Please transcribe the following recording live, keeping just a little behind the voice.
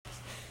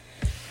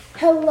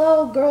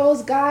Hello,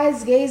 girls,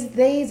 guys, gays,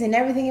 theys, and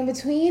everything in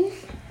between.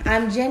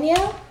 I'm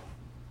Jenya.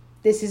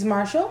 This is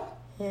Marshall.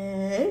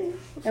 Hey.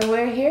 And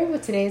we're here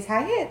with today's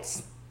high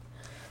hits.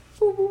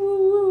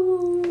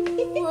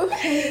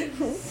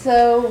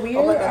 So we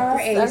are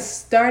a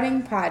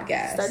starting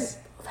podcast. That's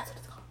what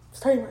it's called.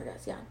 Starting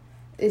podcast, yeah.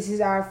 This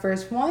is our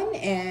first one,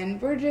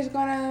 and we're just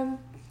gonna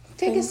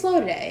take it slow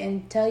today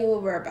and tell you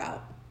what we're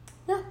about.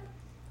 Yeah.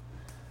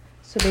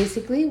 So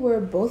basically,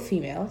 we're both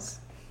females.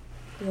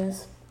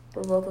 Yes,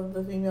 we're both of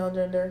the female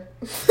gender.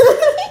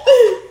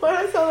 Why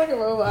do I sound like a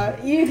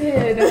robot? You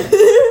did.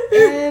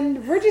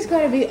 And we're just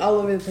going to be all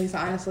over the place,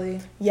 honestly.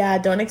 Yeah,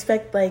 don't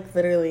expect,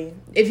 literally.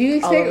 If you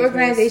expect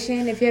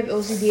organization, if you have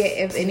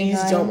OCD of any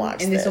kind, don't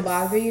watch and this will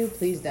bother you,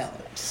 please don't.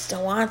 Just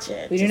don't watch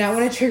it. We do not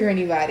want to trigger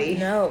anybody.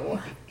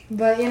 No.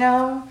 But,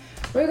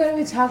 we're going to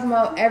be talking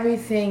about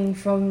everything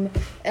from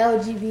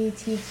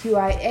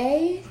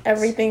LGBTQIA.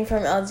 Everything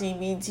from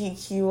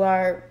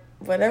LGBTQR,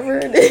 whatever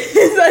it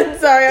is. I'm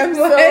sorry,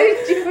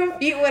 Why did you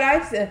repeat what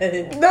I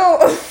said?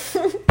 No.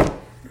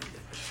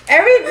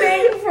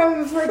 Everything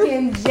from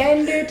freaking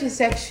gender to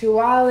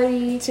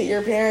sexuality to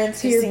your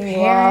parents, to your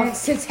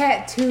parents, to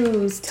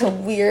tattoos, to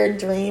weird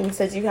dreams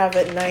that you have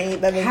at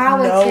night that make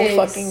politics,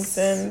 no fucking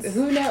sense.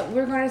 Who knows?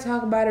 We're going to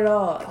talk about it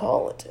all.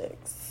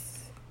 Politics.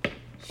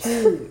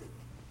 Shoot.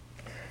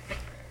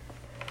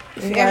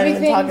 Everything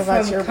Everything talk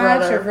about from your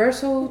brother.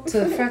 controversial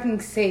to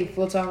fucking safe.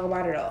 We'll talk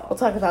about it all. We'll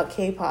talk about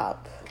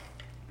K-pop.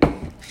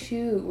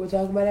 Shoot, we'll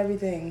talk about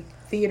everything.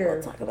 Theater.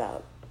 We'll talk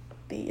about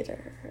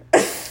theater.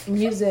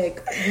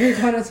 Music. We're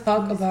going to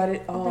talk about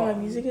it all. Oh,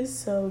 music is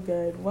so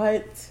good.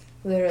 What?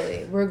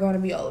 Literally. We're going to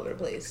be all over the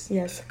place.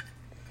 Yes.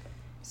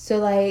 So,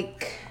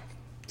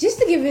 just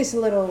to give this a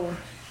little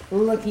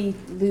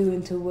looky-loo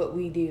into what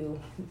we do,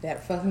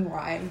 that fucking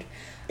rhymed.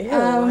 Ew, I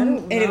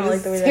don't and it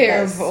was the way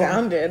terrible. that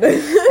sounded.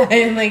 I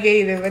didn't like it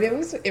either, but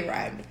it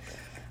rhymed.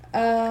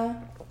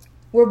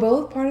 We're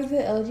both part of the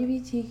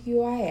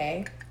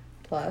LGBTQIA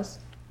plus.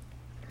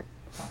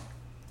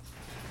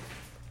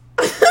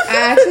 I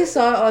actually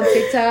saw it on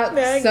TikTok.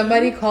 Maggie.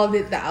 Somebody called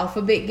it the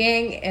Alphabet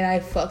Gang, and I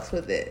fucks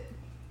with it.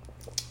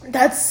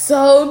 That's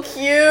so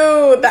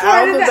cute. The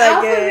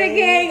Alphabet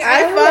Gang.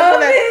 I fuck love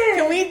with that. it.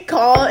 Can we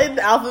call it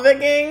the Alphabet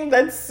Gang?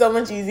 That's so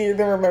much easier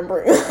than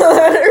remembering.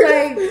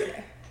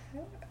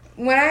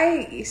 When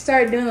I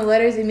start doing the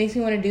letters, it makes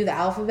me want to do the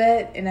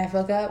alphabet, and I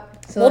fuck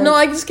up. So no,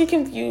 I just get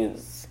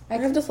confused. I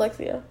have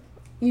dyslexia.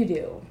 You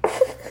do.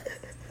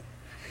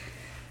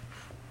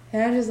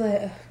 And I'm just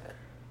like,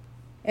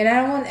 and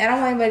I don't want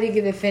anybody to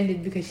get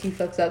offended because she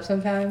fucks up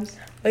sometimes.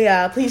 But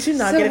yeah, please do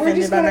not get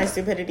offended by my gonna...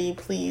 stupidity.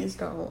 Please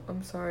don't.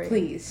 I'm sorry.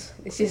 Please.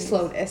 It's just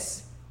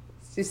slowness.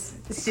 It's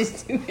just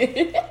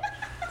stupid.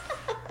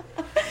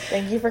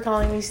 Thank you for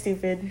calling me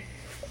stupid.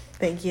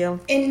 Thank you.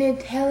 And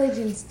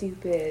intelligent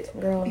stupid.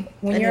 Girl.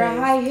 When you're a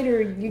high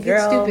hitter, you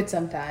get stupid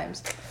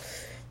sometimes.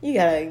 You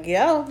gotta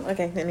go.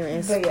 Okay,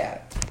 anyways. But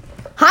yeah.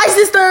 Hi,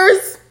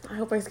 sisters! I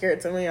hope I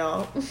scared some of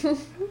y'all.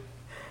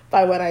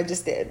 By what I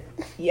just did.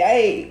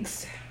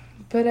 Yikes.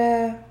 But,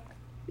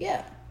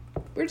 yeah.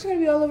 We're just going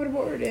to be all over the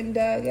board. And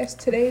I guess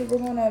today we're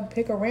going to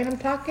pick a random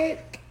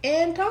topic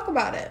and talk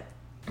about it.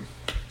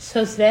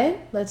 So today,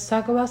 let's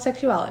talk about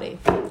sexuality.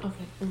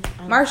 Okay.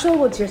 Marshall,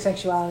 what's your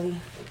sexuality?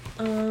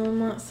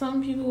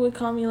 Some people would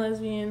call me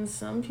lesbian.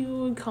 Some people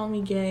would call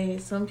me gay.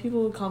 Some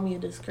people would call me a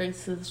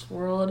disgrace to this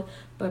world.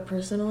 But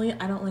personally,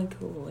 I don't like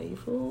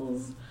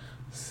labels.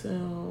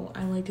 So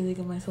I like to think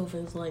of myself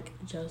as,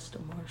 just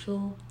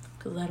Marshall.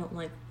 Because I don't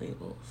like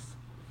labels.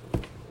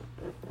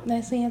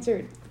 Nicely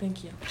answered.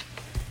 Thank you.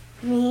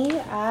 Me,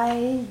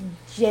 I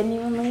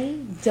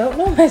genuinely don't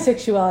know my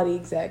sexuality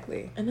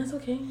exactly. And that's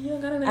okay. You don't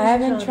gotta know. I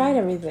haven't tried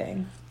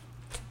everything.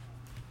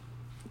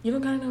 You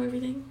don't gotta know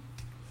everything.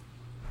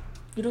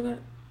 You don't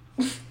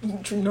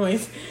gotta...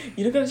 noise.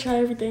 You don't gotta try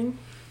everything.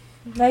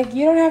 You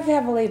don't have to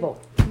have a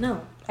label.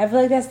 No. I feel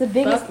like that's the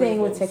biggest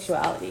thing labels. with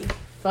sexuality.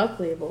 Fuck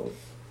labels.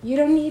 You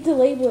don't need to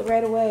label it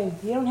right away.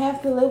 You don't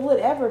have to label it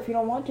ever if you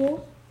don't want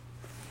to.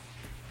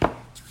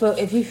 But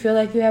if you feel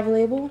like you have a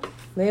label,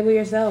 label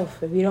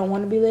yourself. If you don't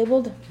want to be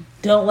labeled,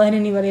 don't let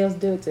anybody else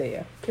do it to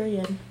you.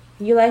 Period.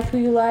 You like who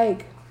you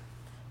like.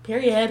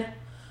 Period.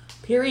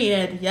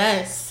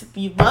 Yes.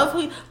 You love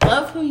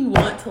who you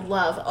want to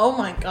love. Oh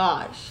my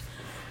gosh.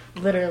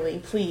 Literally,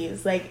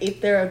 please.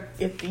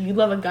 If you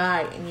love a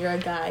guy and you're a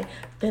guy,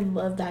 then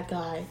love that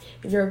guy.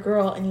 If you're a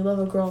girl and you love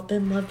a girl,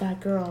 then love that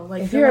girl.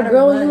 If you're a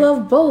girl, you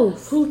love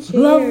both. Who cares?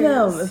 Love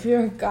them. If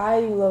you're a guy,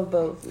 you love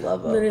both.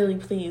 Love them. Literally,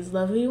 please.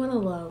 Love who you want to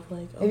love.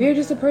 If you're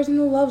just a person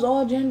who loves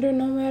all gender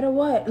no matter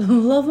what,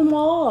 love them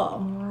all.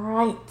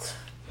 Right.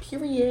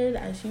 Period.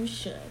 As you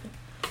should.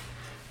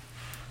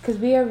 Because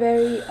we are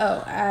very...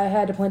 Oh, I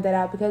had to point that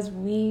out because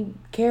we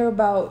care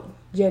about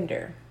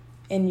gender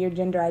and your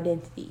gender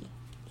identity.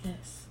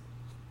 Yes.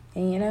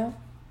 And,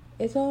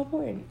 it's all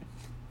important.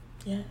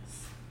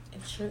 Yes.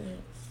 It sure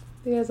is.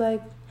 Because, I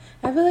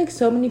feel like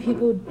so many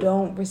people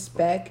don't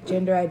respect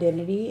gender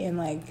identity and,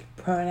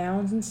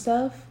 pronouns and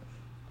stuff.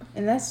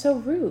 And that's so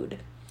rude.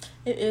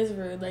 It is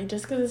rude. Like,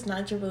 just because it's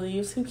not your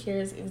beliefs, who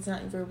cares if it's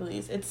not your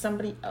beliefs? It's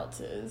somebody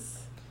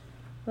else's.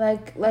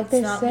 Like Let's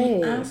they not say.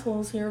 be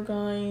assholes here,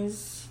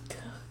 guys.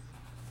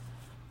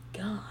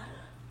 God.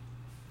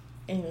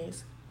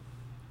 Anyways.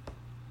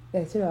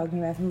 That's your dog in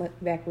the bathroom,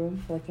 back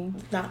room,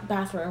 licking. Not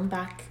bathroom,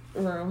 back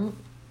room.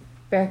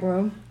 Back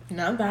room.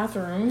 Not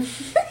bathroom.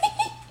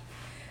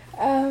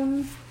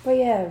 But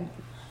yeah,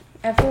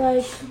 I feel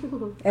like,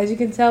 as you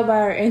can tell by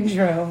our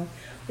intro,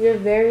 we're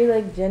very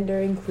like gender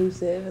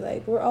inclusive.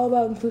 Like we're all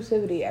about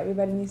inclusivity. We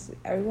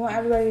want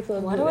everybody to feel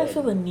included. Why do I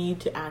feel the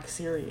need to act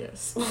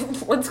serious?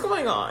 What's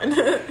going on?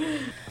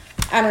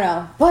 I don't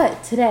know.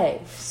 But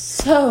today,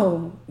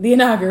 so the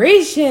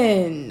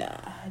inauguration,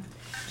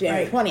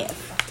 January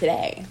 20th,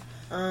 today.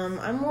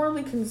 I'm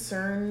morally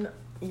concerned.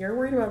 You're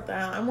worried about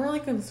that. I'm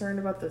really concerned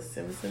about the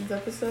Simpsons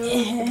episode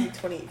on the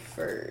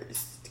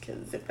 21st.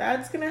 Because if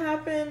that's gonna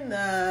happen,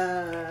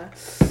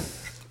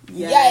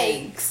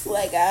 yikes.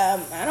 Like,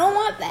 I don't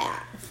want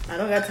that. I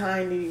don't got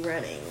time to be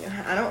running.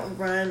 I don't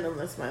run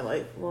unless my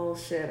life, well,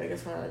 shit, I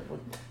guess my life would,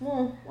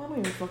 well, I don't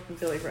even fucking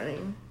feel like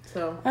running.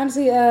 So.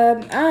 Honestly,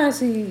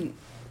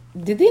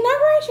 did the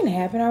inauguration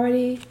happen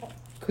already?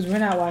 Because we're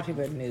not watching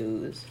the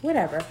news.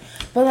 Whatever.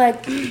 But,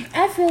 like,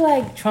 I feel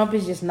like Trump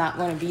is just not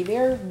going to be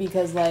there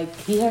because, like,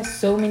 he has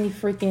so many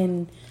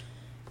freaking...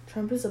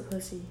 Trump is a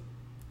pussy.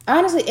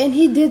 Honestly, and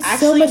he did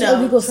so much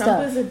illegal stuff.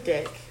 Trump is a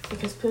dick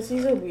because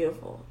pussies are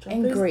beautiful.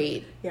 Trump is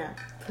great. Yeah,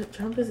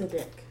 Trump is a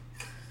dick.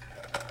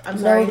 I'm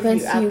sorry. No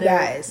offense to you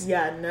guys.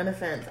 Yeah, none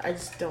offense. I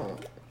just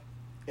don't.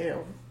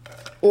 Ew.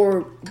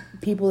 Or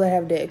people that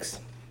have dicks.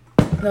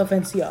 No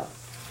offense to y'all.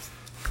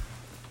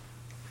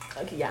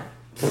 Okay, yeah.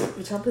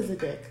 Trump is a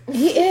dick.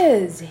 He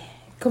is.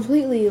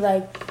 Completely,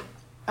 like,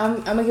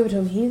 I'm gonna give it to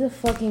him. He's a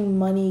fucking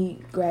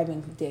money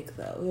grabbing dick,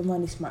 though. A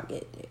money smart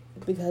dick.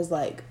 Because,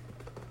 like,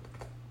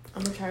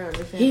 I'm gonna try to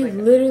understand. He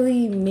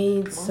literally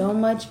made so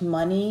much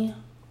money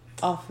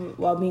off of,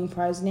 while being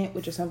president,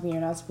 which is something you're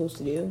not supposed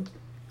to do.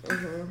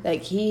 Mm-hmm.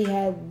 Like, he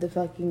had the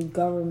fucking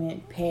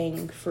government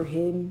paying for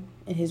him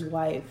and his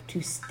wife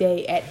to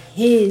stay at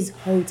his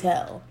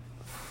hotel.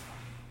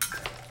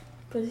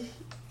 But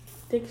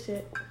dick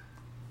shit.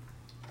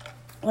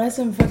 Well, that's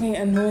some fucking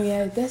annoying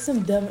ass. That's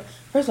some dumb.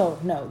 First of all,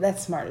 no,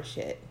 that's smart as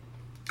shit.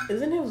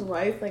 Isn't his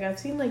wife, like, I've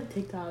seen, like,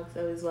 TikToks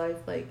of his wife,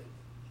 like,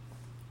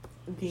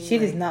 she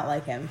does not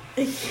like him.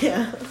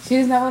 Yeah. She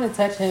does not want to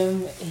touch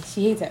him.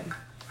 She hates him.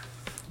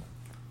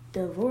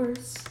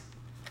 Divorce.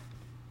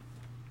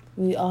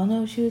 We all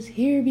know she was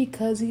here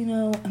because, you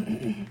know,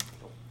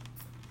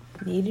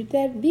 needed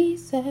that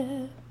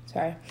visa.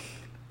 Sorry.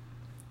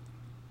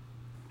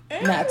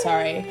 Not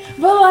sorry.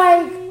 But,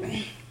 like,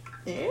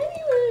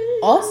 anyway.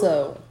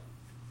 Also,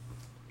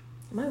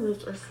 my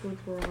lips are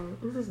super wrong.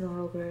 This is not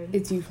okay.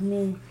 It's you for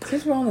me.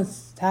 Since we're on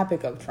this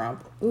topic of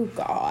Trump, oh,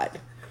 God.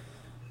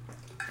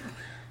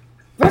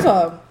 First of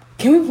all,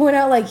 can we point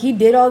out, like, he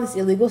did all this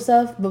illegal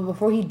stuff, but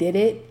before he did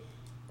it,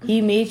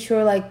 he made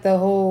sure, like, the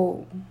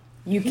whole...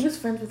 He was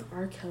friends with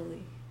R.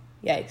 Kelly.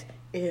 Yikes.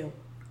 Ew.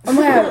 Oh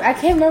my God, I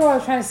can't remember what I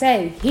was trying to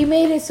say. He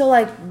made it so,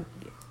 like...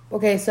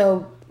 Okay,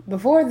 so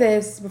before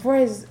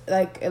his,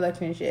 like,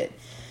 election and shit,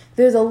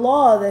 there's a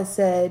law that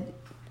said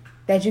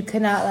that you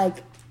could not,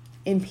 like,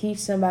 impeach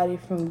somebody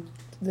from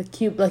the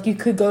Cuba... Like, you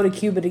could go to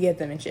Cuba to get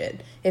them and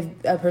shit if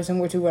a person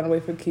were to run away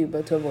from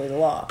Cuba to avoid the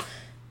law.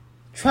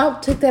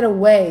 Trump took that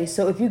away,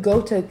 so if you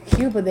go to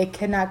Cuba, they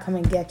cannot come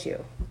and get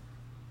you.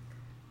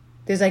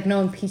 There's, like,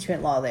 no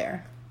impeachment law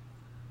there.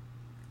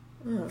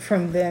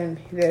 From them,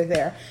 they're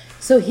there.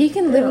 So he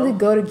can literally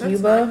go to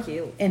Cuba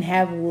and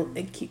have...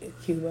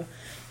 Cuba.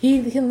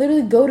 He can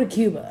literally go to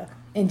Cuba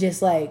and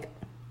just, like,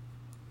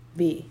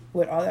 be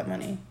with all that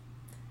money.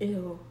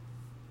 Ew.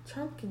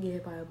 Trump can get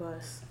hit by a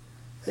bus.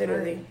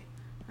 Literally. Sorry.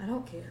 I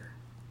don't care.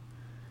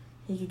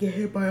 He could get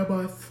hit by a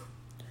bus.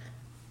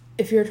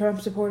 If you're a Trump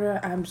supporter,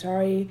 I'm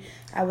sorry.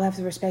 I will have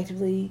to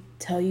respectively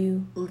tell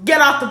you... Get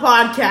off the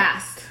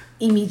podcast!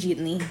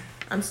 Immediately.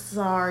 I'm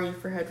sorry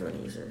for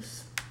headphone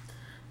users.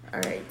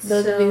 Alright,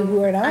 those of you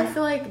who are not... I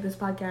feel like this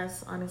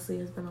podcast, honestly,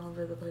 has been all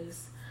over the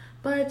place.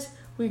 But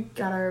we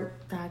got our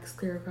facts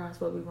clear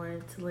across what we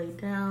wanted to lay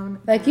down.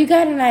 Like, you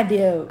got an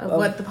idea of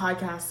what the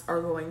podcasts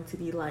are going to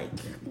be like.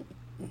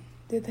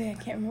 Did they? I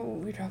can't remember what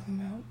we were talking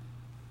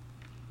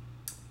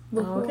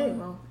about. Oh, okay,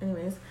 well,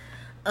 anyways.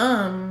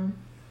 I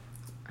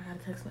got a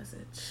text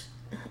message.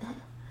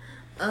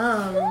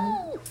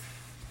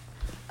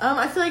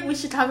 I feel like we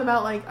should talk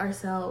about, like,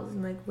 ourselves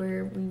and, like,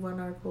 where we want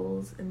our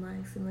goals in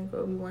life and, like,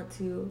 what we want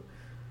to,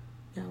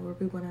 where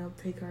we want to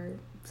take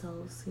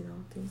ourselves, you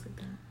know, things like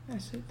that.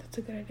 That's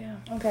a good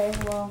idea. Okay,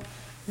 well,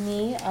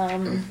 me,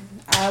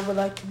 I would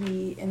like to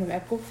be in the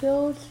medical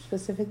field.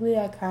 Specifically,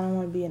 I kind of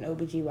want to be an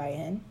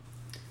OBGYN.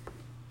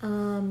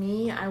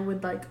 Me, I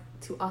would like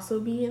to also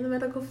be in the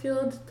medical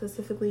field,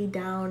 specifically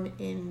down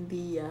in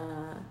the,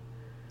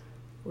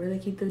 where they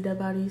keep the dead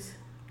bodies?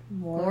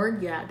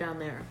 Morgue? Yeah, down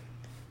there.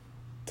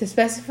 To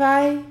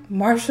specify,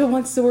 Marshall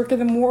wants to work in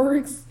the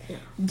morgues. Yeah.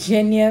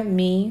 Jenya,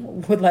 me,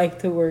 would like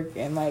to work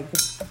in, like,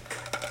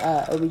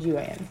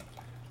 OBGYN.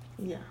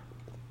 Yeah.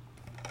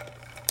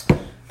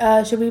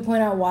 Should we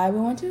point out why we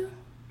want to?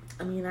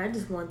 I mean, I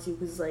just want to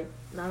because, like,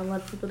 not a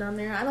lot of people down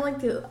there. I don't like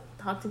to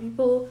talk to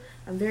people.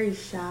 I'm very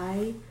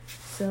shy.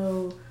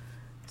 So,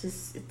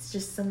 it's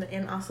just something.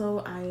 And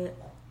also, I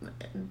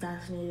am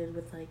fascinated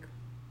with, like,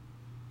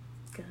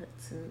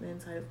 guts and the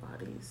inside of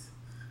bodies.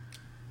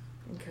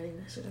 And cutting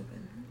that shit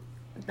open.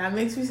 That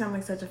makes me sound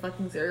like such a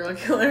fucking serial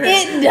killer.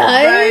 It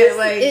does. But,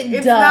 like,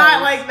 it's does.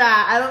 not like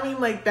that. I don't mean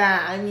like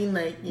that. I mean,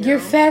 like, you're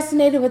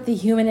fascinated with the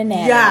human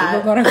anatomy.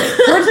 Yeah. We're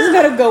just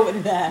gonna go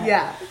with that.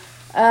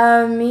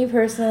 Yeah. Me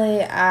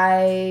personally,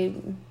 I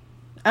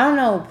don't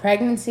know.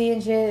 Pregnancy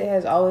and shit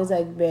has always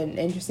like been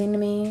interesting to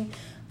me.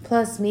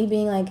 Plus, me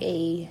being like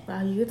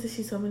wow, you get to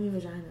see so many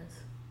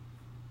vaginas.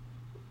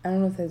 I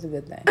don't know if that's a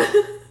good thing.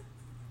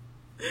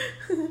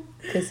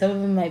 Because some of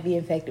them might be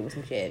infected with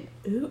some shit.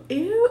 Ew,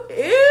 ew,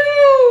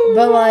 ew.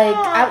 But, like,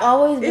 I've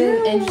always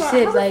been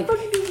interested, like...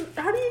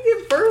 How do you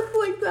give birth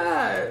like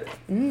that?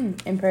 In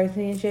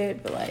pregnancy and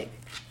shit, but, like...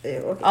 Ew,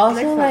 okay.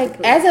 Also, like,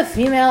 as a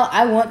female,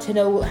 I want to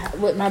know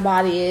what my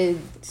body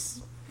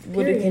is,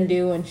 what it can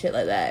do and shit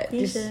like that.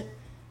 Queen just shit.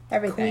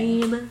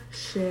 Everything. Queen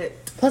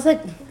shit. Plus,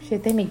 like,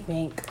 shit, they make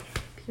bank.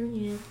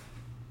 Period.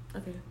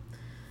 Okay.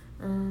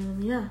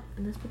 Yeah,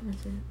 and that's pretty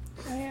much it.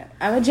 Oh, yeah.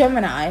 I'm a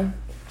Gemini.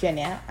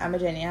 I'm a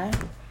Gemini.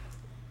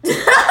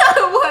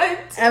 What?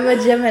 I'm a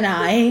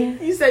Gemini.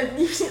 You said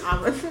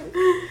I'm a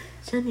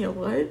Jenny.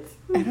 What?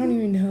 I don't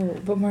even know.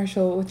 But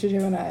Marshall, what's your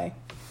Gemini?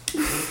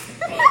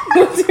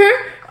 What's your?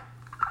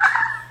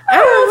 I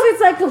don't know if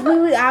it's like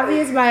completely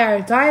obvious by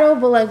our title,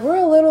 but like we're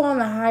a little on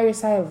the higher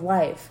side of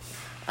life.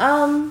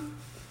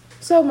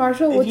 So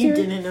Marshall, what's your?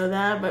 You didn't know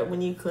that, but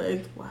when you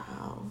clicked,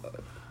 wow.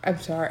 I'm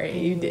sorry,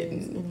 you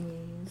didn't.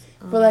 Anyways,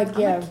 but like,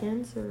 yeah. I'm a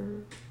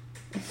Cancer.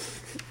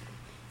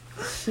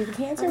 She's a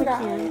Cancer, I'm a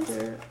guys.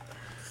 Cancer.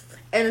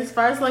 And as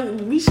far as, like,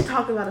 we should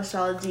talk about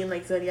astrology and,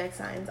 like, zodiac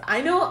signs.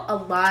 I know a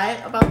lot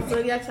about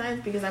zodiac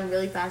signs because I'm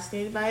really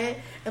fascinated by it.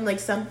 And, like,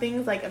 some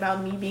things, like,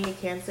 about me being a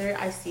Cancer,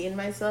 I see in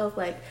myself.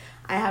 Like,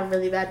 I have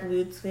really bad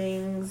mood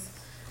swings.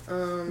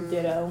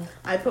 Ditto.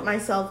 I put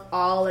myself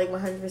all, like,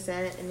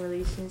 100% in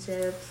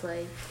relationships.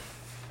 Like,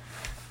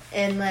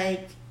 and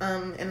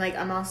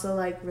I'm also,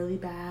 like, really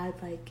bad,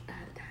 like,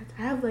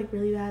 I have, like,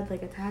 really bad,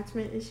 like,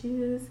 attachment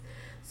issues.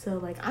 So,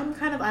 like, I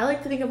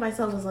like to think of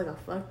myself as, like, a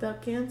fucked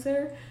up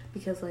Cancer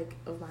because, like,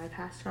 of my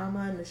past trauma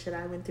and the shit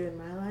I went through in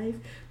my life,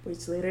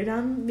 which later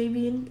down,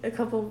 maybe in a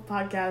couple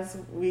podcasts,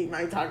 we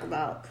might talk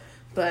about.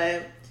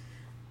 But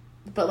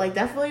like,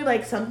 definitely,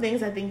 like, some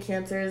things I think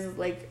Cancers,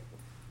 like,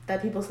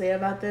 that people say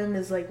about them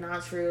is, like,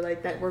 not true.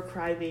 Like, that we're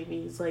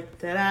crybabies. Like,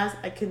 deadass,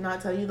 I could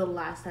not tell you the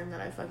last time that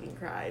I fucking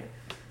cried.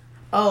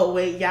 Oh,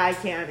 wait, yeah, I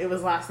can. It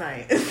was last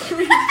night.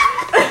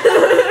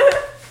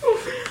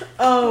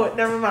 Oh,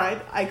 never mind.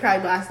 I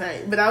cried last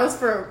night. But that was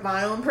for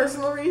my own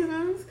personal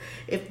reasons.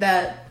 If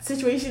that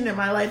situation in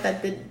my life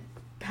that did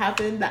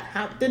not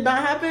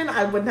happen,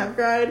 I wouldn't have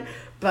cried.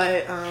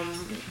 But,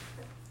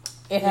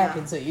 it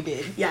happened, so you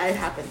did. Yeah, it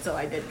happened, so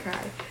I did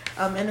cry.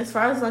 And as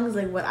far as long as,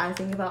 like, what I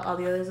think about all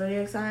the other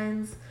zodiac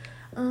signs,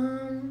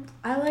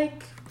 I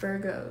like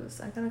Virgos.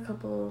 I got a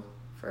couple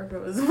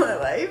Virgos in my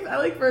life. I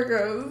like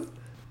Virgos.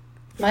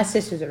 My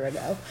sister's a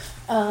Virgo.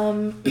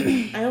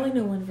 I only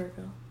know one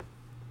Virgo.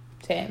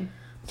 Same.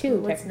 Two.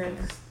 What's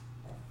next?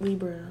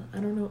 Libra. I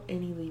don't know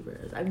any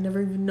Libras. I've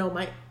never even known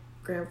my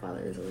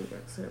grandfather is a Libra,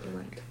 so never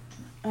mind.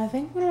 I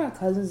think one of my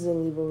cousins is a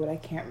Libra, but I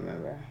can't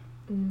remember.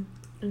 And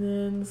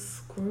then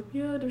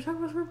Scorpio. Did we talk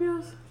about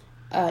Scorpios?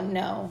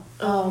 No.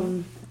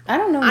 I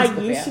don't know. I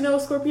used to know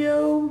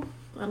Scorpio.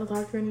 I don't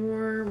talk to her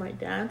anymore. My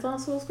dad's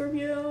also a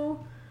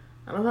Scorpio.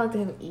 I don't talk to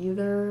him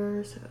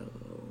either, so.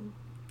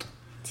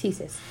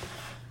 Jesus.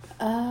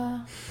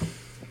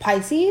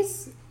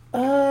 Pisces?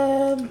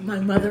 My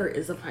mother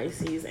is a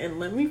Pisces, and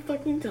let me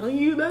fucking tell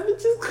you, that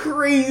bitch is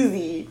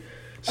crazy.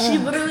 She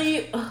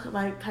literally,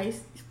 my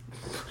Pisces.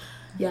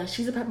 Yeah,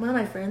 one of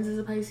my friends is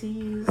a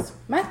Pisces.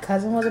 My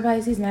cousin was a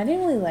Pisces, and I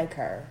didn't really like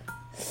her.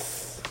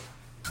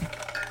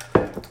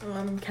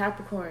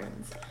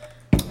 Capricorns.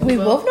 We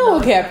both know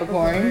a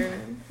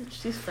Capricorn.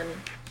 She's funny.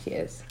 She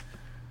is.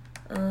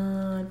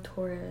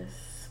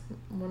 Taurus.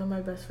 One of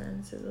my best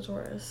friends is a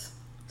Taurus.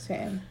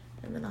 Same.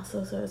 And then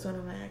also so is one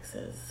of my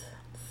exes.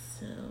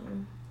 So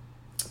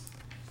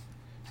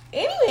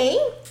anyway.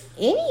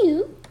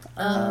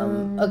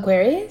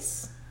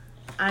 Aquarius?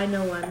 I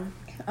know one.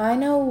 I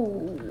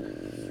know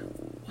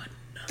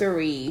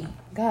 3.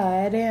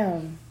 God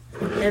damn.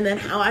 And then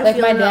how I like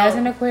feel my about, dad's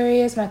an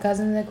Aquarius, my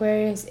cousin's an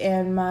Aquarius,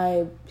 and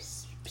my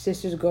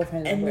sister's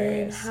girlfriend is and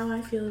Aquarius. then how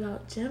I feel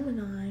about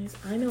Geminis.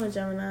 I know a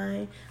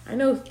Gemini. I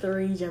know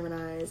 3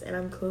 Geminis, and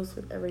I'm close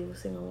with every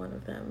single one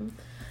of them.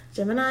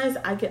 Geminis,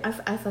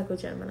 I fuck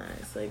with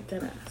Geminis, like,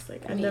 deadass.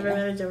 Like, I've never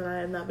met a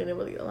Gemini I've not been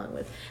able to get along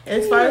with.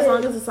 And as far as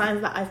long as the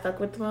signs that I fuck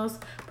with the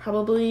most,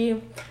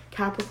 probably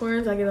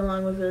Capricorns I get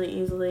along with really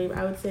easily.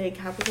 I would say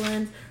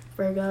Capricorns,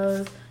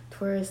 Virgos,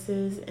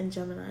 Tauruses, and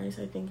Geminis,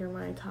 I think, are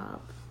my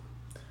top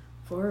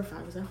 4 or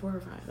 5. Is that 4 or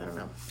 5? I don't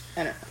know.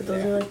 I don't know. But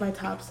those are, like, my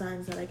top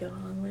signs that I get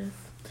along with.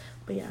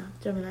 But yeah,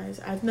 Geminis.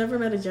 I've never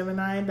met a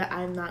Gemini that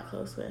I'm not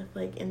close with,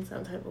 like, in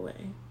some type of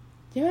way.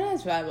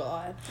 Gemini's vibe a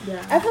lot.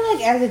 Yeah. I feel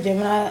like as a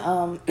Gemini,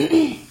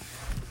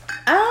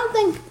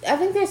 I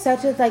think there's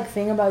such a like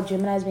thing about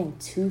Geminis being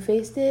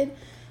two-faced. I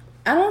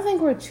don't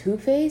think we're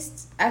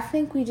two-faced. I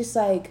think we just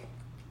like,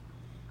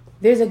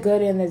 there's a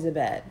good and there's a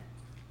bad.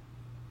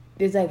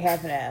 There's like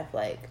half and half.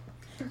 Like,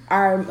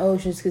 our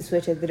emotions can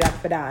switch at the drop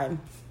of a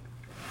dime.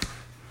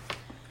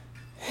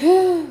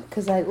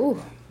 Cause like,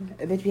 ooh,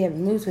 I bet you have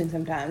mood swings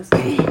sometimes.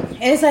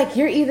 And it's like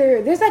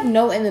there's like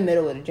no in the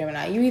middle with a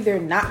Gemini. You either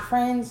not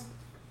friends,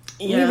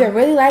 we either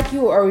really like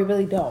you or we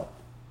really don't.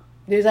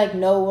 There's like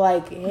no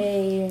like,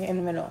 hey, in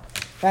the middle.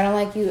 If I don't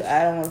like you,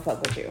 I don't want to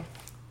fuck with you.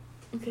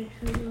 Okay,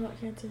 how do you feel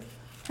about Cancer?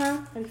 Huh?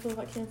 How do you feel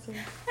about Cancer?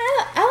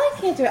 I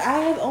like Cancer. I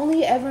have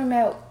only ever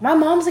met, my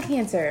mom's a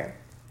Cancer.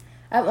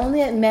 I've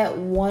only met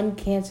one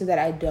Cancer that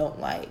I don't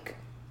like.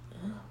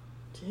 Oh,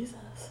 Jesus.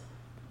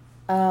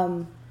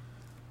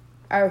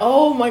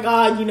 Oh my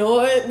God, you know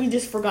what? We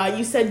just forgot.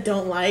 You said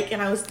don't like, and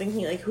I was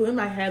thinking, like, who in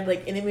my head,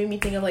 like, and it made me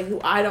think of, like,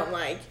 who I don't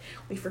like.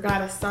 We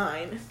forgot a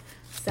sign.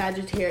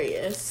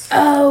 Sagittarius.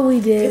 Oh,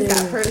 we did.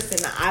 Because that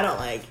person that I don't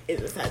like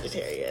is a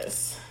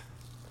Sagittarius.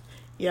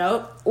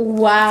 Yep.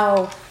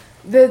 Wow.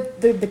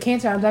 The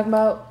Cancer I'm talking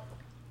about.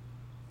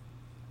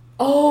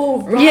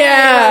 Oh, right.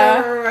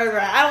 Yeah. Right.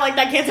 I don't like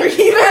that Cancer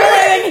either. I don't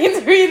like that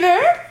Cancer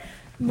either.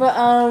 But,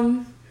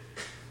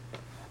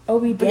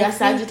 we did. Yeah,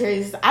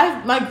 Sagittarius.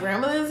 My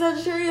grandmother is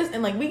Sagittarius,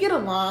 and like we get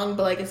along,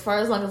 but like as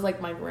long as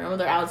like my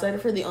grandmother outside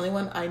of her, the only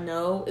one I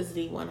know is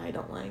the one I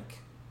don't like.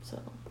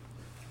 So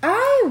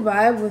I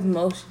vibe with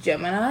most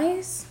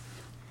Geminis,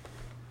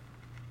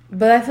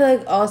 but I feel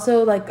like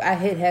also like I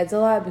hit heads a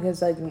lot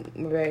because like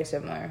we're very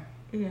similar.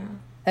 Yeah.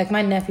 Like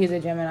my nephew's a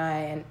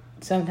Gemini, and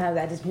sometimes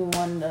I just be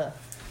wanting to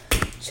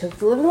choke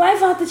the living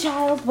life out the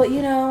child. But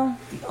you know,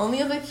 the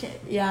only other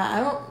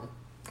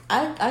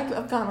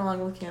I've gotten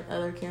along with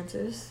other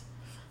Cancers.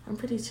 I'm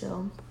pretty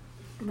chill.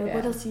 But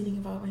what else do you think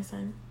about my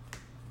sign?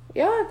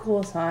 Y'all are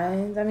cool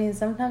signs. I mean,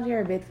 sometimes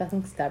you're a bit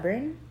fucking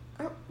stubborn.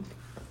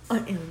 I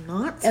am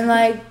not. And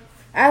like,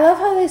 I love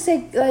how they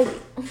say like,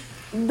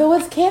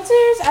 with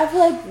Cancers, I feel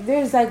like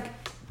there's like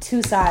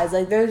two sides.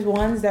 Like, there's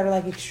ones that are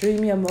like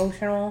extremely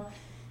emotional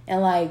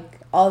and like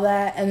all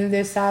that, and then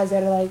there's sides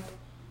that are like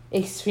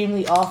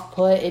extremely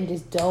off-put and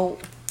just don't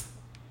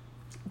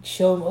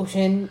show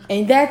emotion,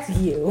 and that's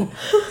you.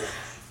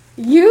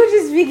 You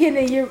just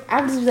begin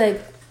I'm just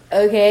like,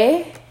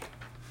 okay,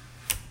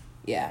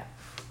 yeah.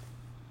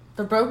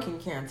 The broken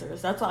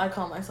Cancers. That's what I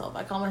call myself.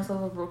 I call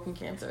myself a broken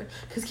Cancer.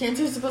 Because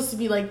Cancer is supposed to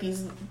be like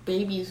these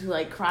babies who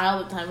like cry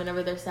all the time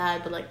whenever they're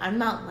sad, but like I'm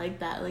not like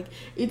that. Like,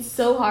 it's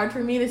so hard for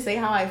me to say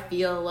how I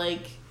feel.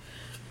 Like,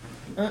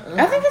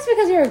 I think it's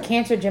because you're a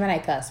Cancer Gemini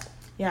cusp.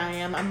 Yeah, I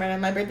am. I'm right.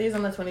 My birthday is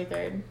on the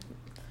 23rd.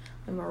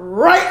 I'm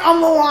right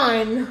on the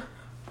line.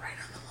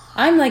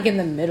 I'm like in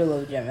the middle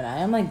of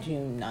Gemini. I'm like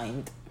June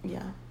 9th.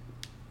 Yeah.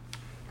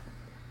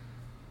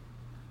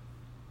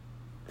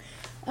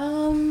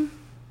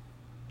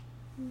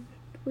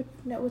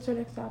 What's our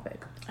next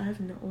topic? I have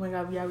no. Oh my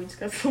God. Yeah, we just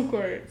got so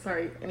quiet.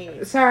 Sorry.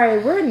 Anyways. Sorry,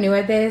 we're new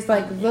at this.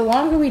 Like, the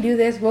longer we do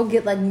this, we'll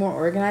get like more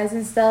organized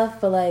and stuff.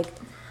 But like,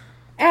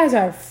 as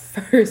our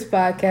first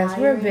podcast,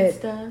 we're a bit.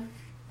 Stuff.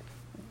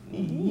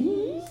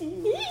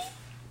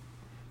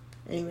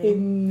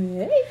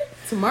 Anyway.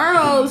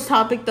 Tomorrow's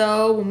topic,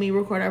 though, when we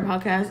record our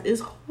podcast, is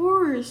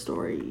horror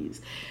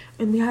stories.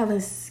 And we have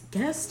a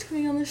guest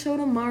coming on the show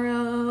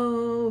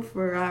tomorrow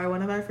for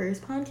one of our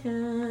first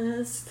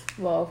podcasts.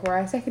 Well, for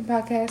our second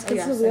podcast,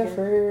 because this will be our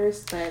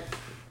first. But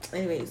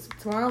anyways,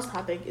 tomorrow's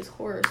topic is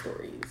horror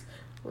stories.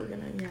 We're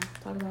going to,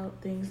 talk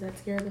about things that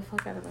scare the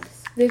fuck out of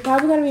us. There's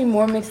probably going to be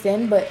more mixed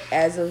in, but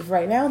as of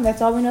right now,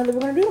 that's all we know that we're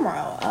going to do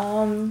tomorrow.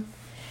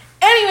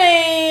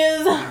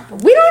 Anyways,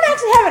 we don't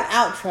actually have an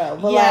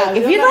outro, but like,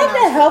 if you'd like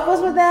to help us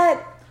with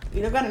that,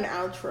 we don't got an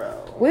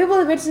outro. We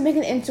will eventually make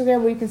an Instagram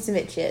where you can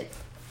submit shit.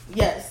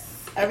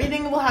 Yes,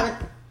 everything will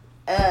have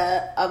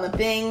a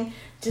thing.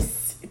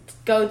 Just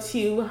go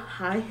to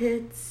High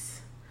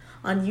Hits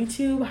on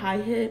YouTube.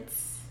 High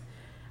Hits.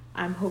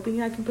 I'm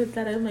hoping I can put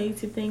that as my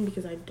YouTube thing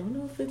because I don't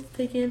know if it's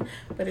taken.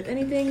 But if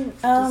anything,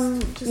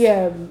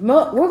 we're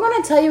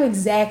gonna tell you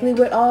exactly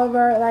what all of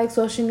our like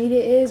social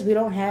media is. We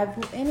don't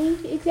have any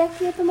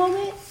exactly at the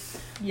moment.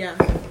 Yeah,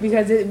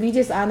 because we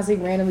just honestly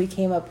randomly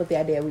came up with the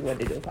idea we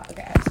wanted to do a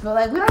podcast. But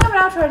like, we don't have an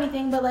outro or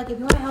anything. But like, if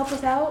you want to help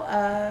us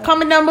out,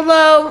 comment down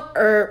below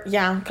or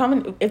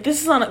comment if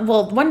this is on.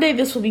 Well, one day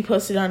this will be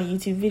posted on a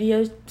YouTube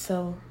video,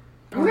 so.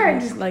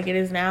 Just like it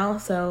is now,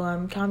 so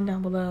comment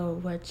down below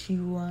what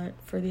you want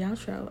for the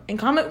outro, and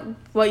comment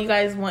what you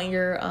guys want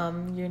your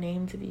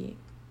name to be,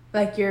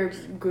 like your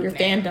group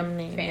fandom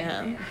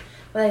name.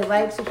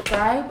 Like,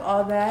 subscribe,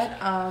 all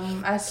that.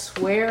 I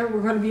swear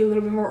we're gonna be a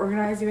little bit more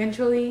organized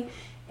eventually,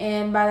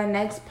 and by the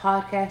next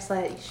podcast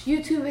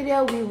YouTube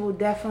video, we will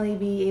definitely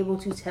be able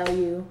to tell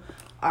you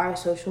our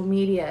social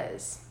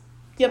medias.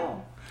 Yep.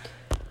 So,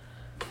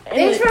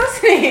 thanks for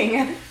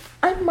listening.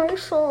 I'm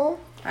Marshall.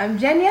 I'm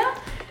Jenya.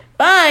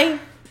 Bye.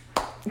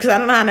 Because I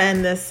don't know how to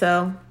end this,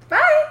 so.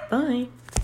 Bye. Bye.